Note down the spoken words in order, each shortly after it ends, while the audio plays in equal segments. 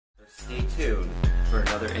Stay tuned for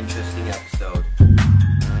another interesting episode.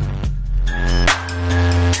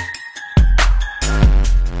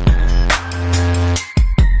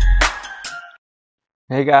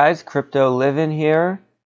 Hey guys, Crypto Livin here.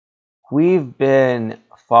 We've been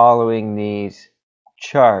following these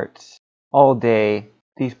charts all day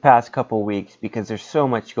these past couple weeks because there's so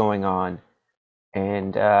much going on.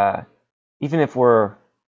 And even if we're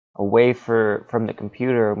away from the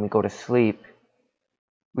computer and we go to sleep,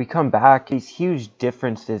 we come back, these huge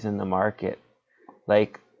differences in the market.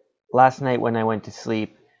 Like last night when I went to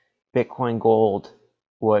sleep, Bitcoin Gold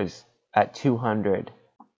was at 200.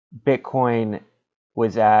 Bitcoin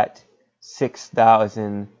was at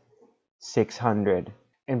 6,600.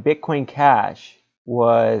 And Bitcoin Cash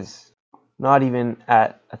was not even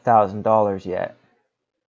at $1,000 yet.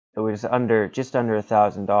 It was just under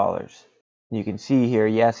 $1,000. You can see here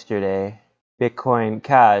yesterday, Bitcoin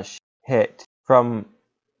Cash hit from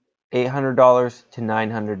 $800 to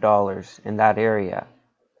 $900 in that area.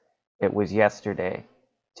 It was yesterday.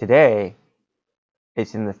 Today,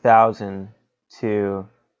 it's in the $1,000 to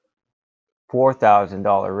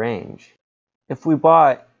 $4,000 range. If we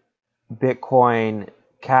bought Bitcoin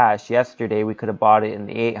Cash yesterday, we could have bought it in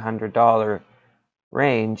the $800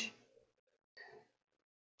 range.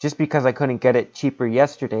 Just because I couldn't get it cheaper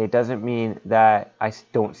yesterday doesn't mean that I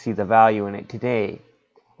don't see the value in it today.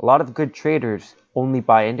 A lot of good traders only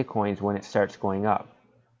buy into coins when it starts going up.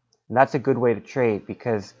 And that's a good way to trade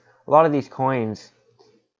because a lot of these coins,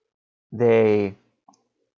 they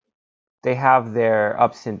have their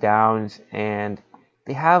ups and downs, and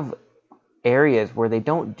they have areas where they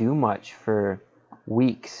don't do much for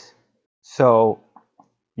weeks. So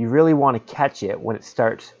you really want to catch it when it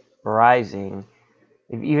starts rising.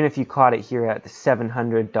 Even if you caught it here at the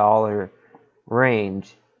 $700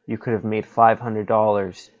 range, you could have made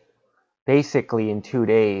 $500 basically in 2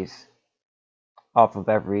 days off of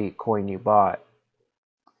every coin you bought.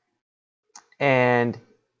 And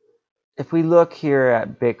if we look here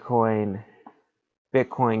at Bitcoin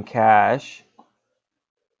Cash,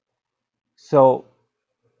 so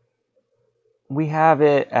we have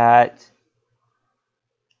it at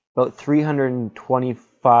about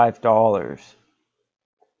 $325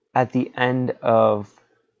 at the end of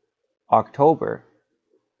October.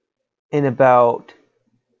 In about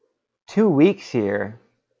 2 weeks here,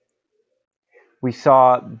 we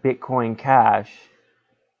saw Bitcoin Cash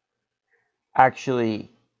actually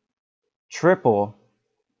triple,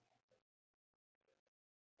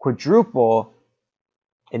 quadruple,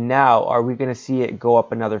 and now are we going to see it go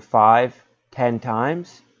up another 5, 10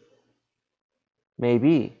 times?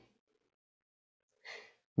 Maybe.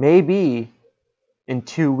 Maybe in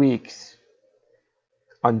 2 weeks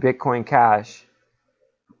on Bitcoin Cash,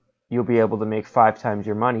 you'll be able to make 5 times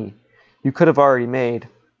your money. You could have already made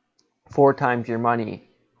 4 times your money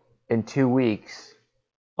in 2 weeks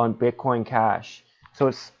on Bitcoin Cash. So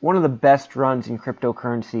it's one of the best runs in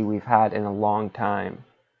cryptocurrency we've had in a long time.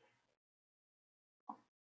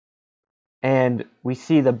 And we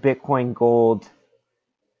see the Bitcoin Gold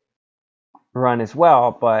run as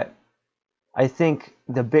well, but I think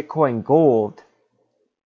the Bitcoin Gold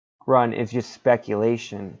run is just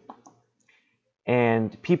speculation.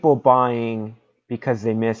 And people buying because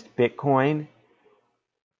they missed Bitcoin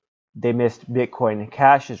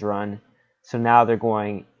Cash's run, so now they're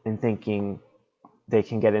going and thinking they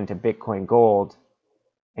can get into Bitcoin Gold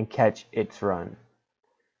and catch its run.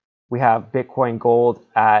 We have Bitcoin Gold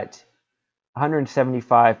at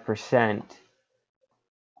 175%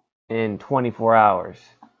 in 24 hours.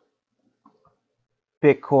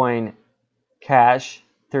 Bitcoin Cash,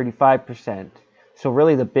 35%. So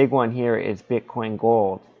really the big one here is Bitcoin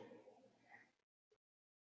Gold.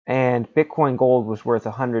 And Bitcoin Gold was worth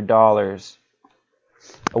 $100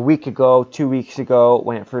 a week ago, 2 weeks ago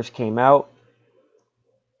when it first came out.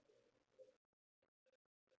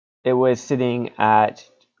 It was sitting at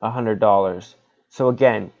 $100. So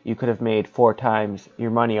again, you could have made 4 times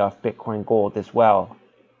your money off Bitcoin Gold as well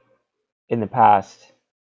in the past,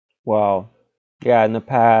 in the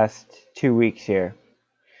past 2 weeks here.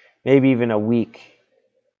 Maybe even a week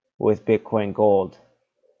with Bitcoin Gold.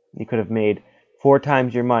 You could have made 4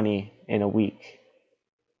 times your money in a week.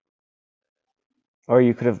 Or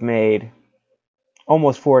you could have made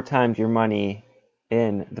almost 4 times your money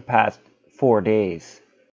in the past 4 days,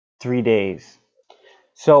 3 days.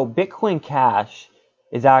 So Bitcoin Cash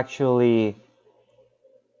is actually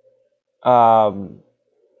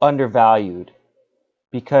undervalued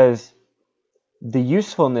because the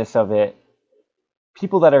usefulness of it,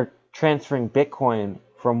 people that are transferring Bitcoin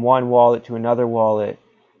from one wallet to another wallet,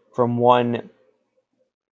 from one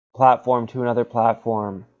platform to another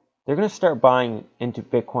platform, they're going to start buying into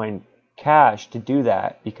Bitcoin Cash to do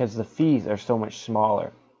that because the fees are so much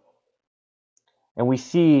smaller. And we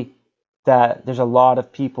see that there's a lot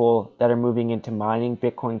of people that are moving into mining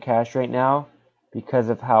Bitcoin Cash right now because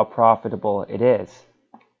of how profitable it is.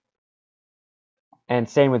 And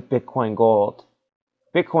same with Bitcoin Gold.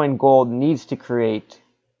 Bitcoin Gold needs to create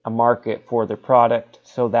a market for their product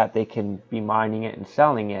so that they can be mining it and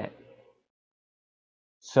selling it.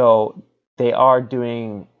 So they are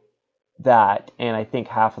doing that, and I think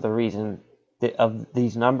half of the reason of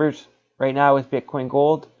these numbers right now with Bitcoin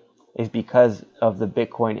Gold is because of the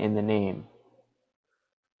Bitcoin in the name.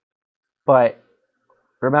 But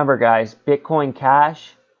remember, guys, Bitcoin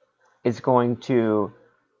Cash is going to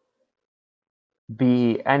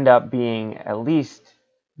end up being at least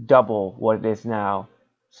double what it is now,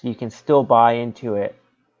 so you can still buy into it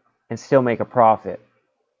and still make a profit.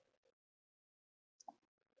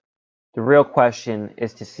 The real question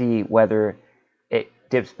is to see whether it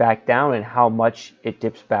dips back down and how much it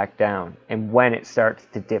dips back down and when it starts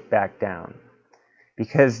to dip back down,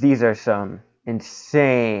 because these are some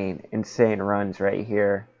insane runs right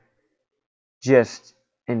here. Just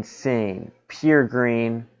insane. Pure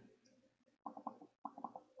green.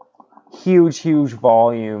 Huge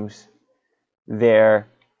volumes there.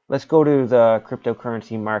 Let's go to the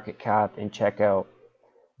cryptocurrency market cap and check out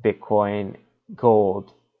Bitcoin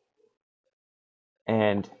Gold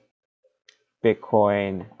and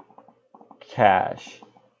Bitcoin Cash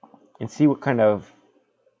and see what kind of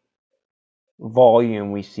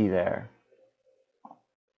volume we see there.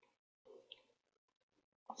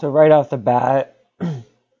 So right off the bat,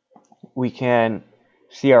 we can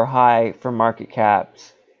see our high for market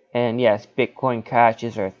caps. And yes, Bitcoin Cash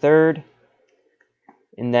is our third.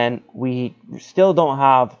 And then we still don't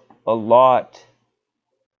have a lot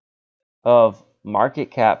of market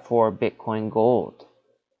cap for Bitcoin Gold.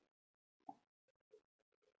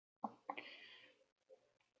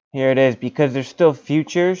 Here it is, because there's still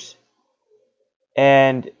futures.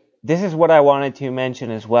 And this is what I wanted to mention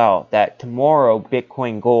as well, that tomorrow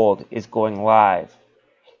Bitcoin Gold is going live.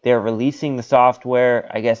 They're releasing the software.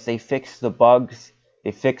 I guess they fixed the bugs.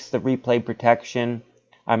 They fixed the replay protection,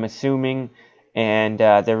 I'm assuming. And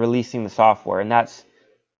they're releasing the software. And that's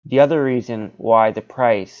the other reason why the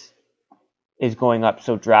price is going up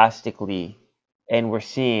so drastically. And we're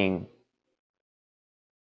seeing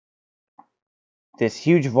this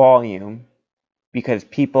huge volume because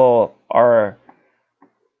people are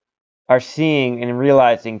seeing and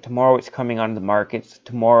realizing tomorrow it's coming on the markets.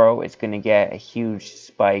 Tomorrow it's going to get a huge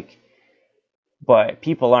spike. But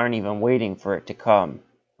people aren't even waiting for it to come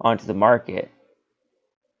onto the market.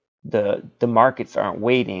 The markets aren't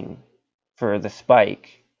waiting for the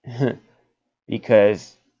spike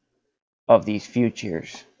because of these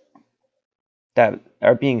futures that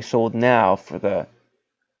are being sold now for the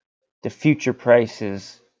future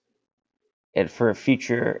prices and for a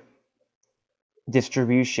future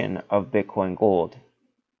distribution of Bitcoin Gold.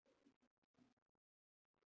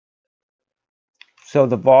 So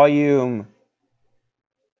the volume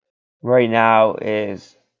right now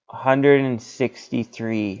is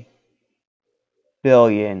 163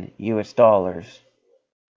 billion US dollars.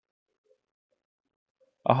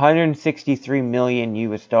 163 million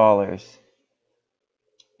US dollars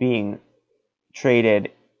being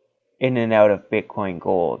traded in and out of Bitcoin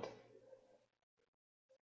Gold.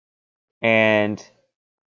 And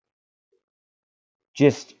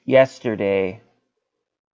just yesterday,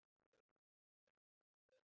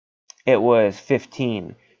 it was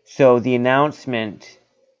 15. So the announcement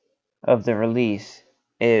of the release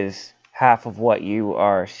is half of what you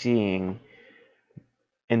are seeing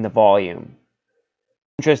in the volume.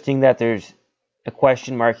 Interesting that there's a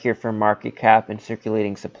question mark here for market cap and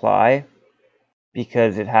circulating supply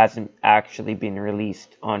because it hasn't actually been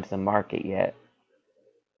released onto the market yet.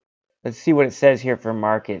 Let's see what it says here for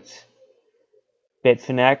markets.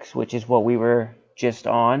 Bitconnect, which is what we were just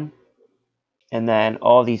on, and then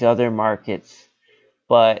all these other markets.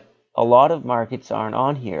 But a lot of markets aren't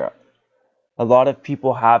on here. A lot of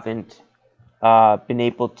people haven't been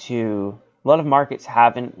able to, a lot of markets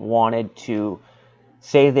haven't wanted to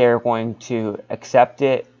say they're going to accept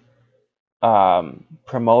it,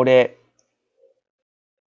 promote it,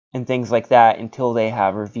 and things like that until they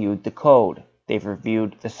have reviewed the code. They've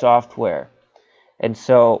reviewed the software. And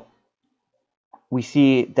so we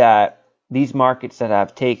see that these markets that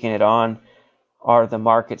have taken it on are the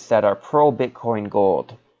markets that are pro Bitcoin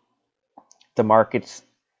Gold. The markets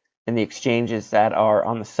and the exchanges that are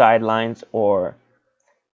on the sidelines or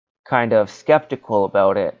kind of skeptical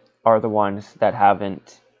about it are the ones that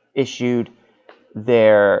haven't issued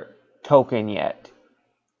their token yet.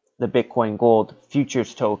 the Bitcoin Gold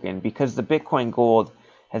futures token, because the Bitcoin Gold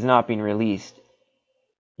has not been released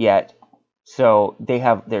yet. So they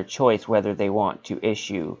have their choice whether they want to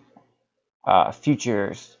issue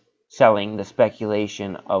futures selling the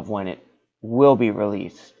speculation of when it will be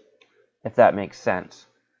released, if that makes sense.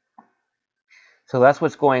 So that's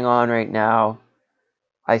what's going on right now.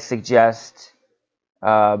 I suggest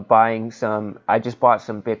buying some. I just bought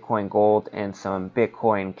some Bitcoin Gold and some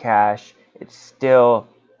Bitcoin Cash. It's still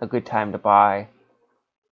a good time to buy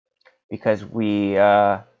because we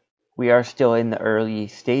are still in the early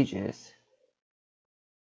stages.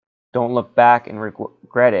 Don't look back and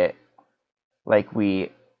regret it like we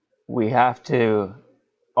have to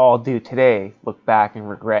all do today. Look back and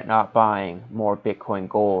regret not buying more Bitcoin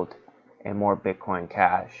Gold and more Bitcoin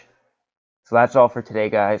Cash. So that's all for today,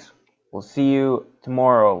 guys. We'll see you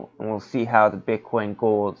tomorrow, and we'll see how the Bitcoin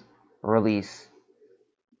Gold release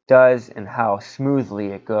does and how smoothly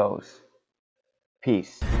it goes.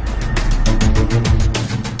 Peace.